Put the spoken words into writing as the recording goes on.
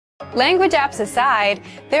Language apps aside,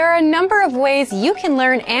 there are a number of ways you can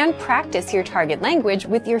learn and practice your target language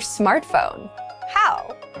with your smartphone.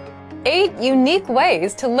 How? 8 unique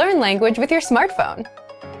ways to learn language with your smartphone.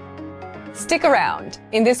 Stick around.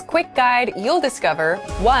 In this quick guide, you'll discover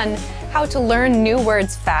 1. How to learn new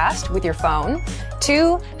words fast with your phone,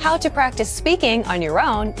 2. How to practice speaking on your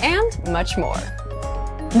own, and much more.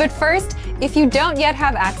 But first, if you don't yet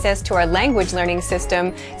have access to our language learning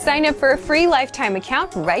system, sign up for a free lifetime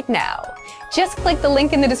account right now. Just click the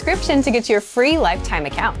link in the description to get your free lifetime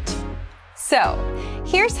account. So,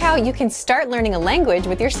 here's how you can start learning a language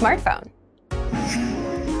with your smartphone.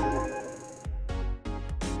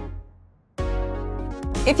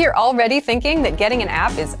 If you're already thinking that getting an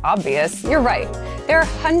app is obvious, you're right. There are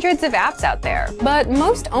hundreds of apps out there, but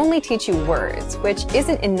most only teach you words, which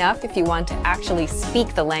isn't enough if you want to actually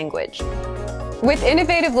speak the language. With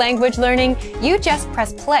innovative language learning, you just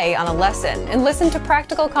press play on a lesson and listen to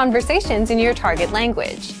practical conversations in your target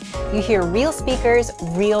language. You hear real speakers,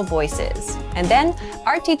 real voices. And then,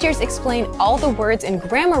 our teachers explain all the words and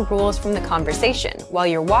grammar rules from the conversation while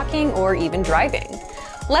you're walking or even driving.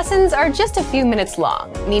 Lessons are just a few minutes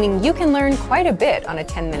long, meaning you can learn quite a bit on a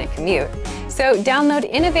 10-minute commute. So download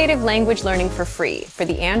innovative language learning for free for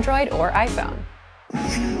the Android or iPhone.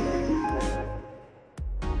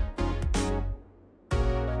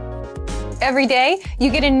 Every day,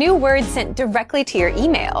 you get a new word sent directly to your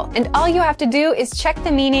email, and all you have to do is check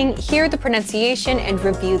the meaning, hear the pronunciation, and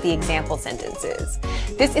review the example sentences.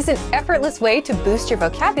 This is an effortless way to boost your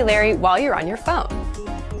vocabulary while you're on your phone.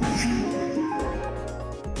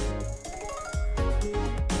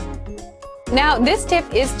 Now, this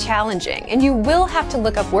tip is challenging, and you will have to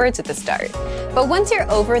look up words at the start. But once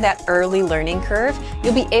you're over that early learning curve,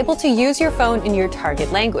 you'll be able to use your phone in your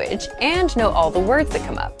target language and know all the words that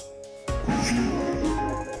come up.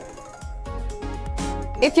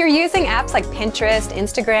 If you're using apps like Pinterest,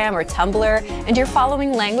 Instagram, or Tumblr, and you're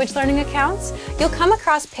following language learning accounts, you'll come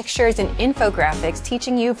across pictures and infographics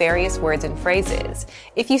teaching you various words and phrases.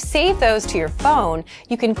 If you save those to your phone,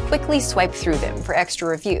 you can quickly swipe through them for extra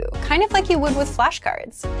review, kind of like you would with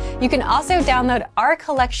flashcards. You can also download our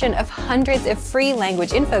collection of hundreds of free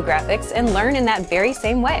language infographics and learn in that very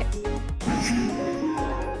same way.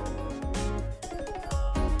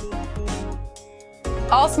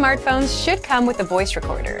 All smartphones should come with a voice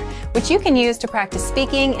recorder, which you can use to practice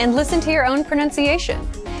speaking and listen to your own pronunciation.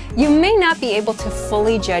 You may not be able to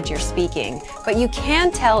fully judge your speaking, but you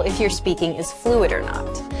can tell if your speaking is fluid or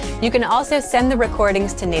not. You can also send the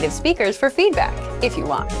recordings to native speakers for feedback, if you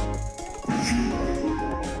want.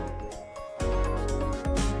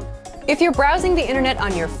 If you're browsing the internet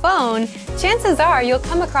on your phone, chances are you'll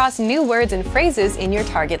come across new words and phrases in your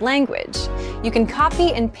target language. You can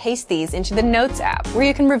copy and paste these into the Notes app, where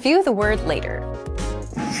you can review the word later.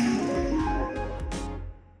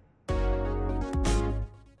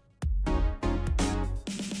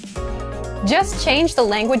 Just change the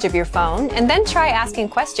language of your phone and then try asking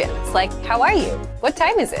questions like, "How are you? What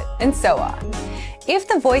time is it?" and so on. If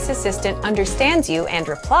the voice assistant understands you and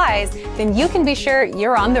replies, then you can be sure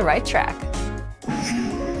you're on the right track.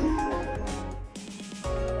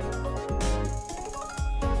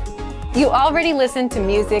 You already listen to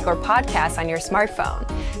music or podcasts on your smartphone,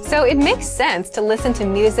 so it makes sense to listen to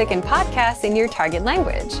music and podcasts in your target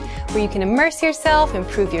language, where you can immerse yourself,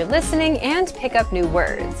 improve your listening, and pick up new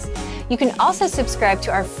words. You can also subscribe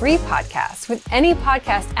to our free podcasts with any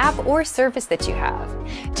podcast app or service that you have.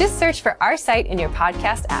 Just search for our site in your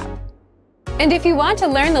podcast app. And if you want to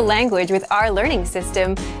learn the language with our learning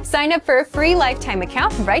system, sign up for a free lifetime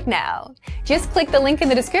account right now. Just click the link in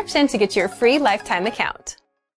the description to get your free lifetime account.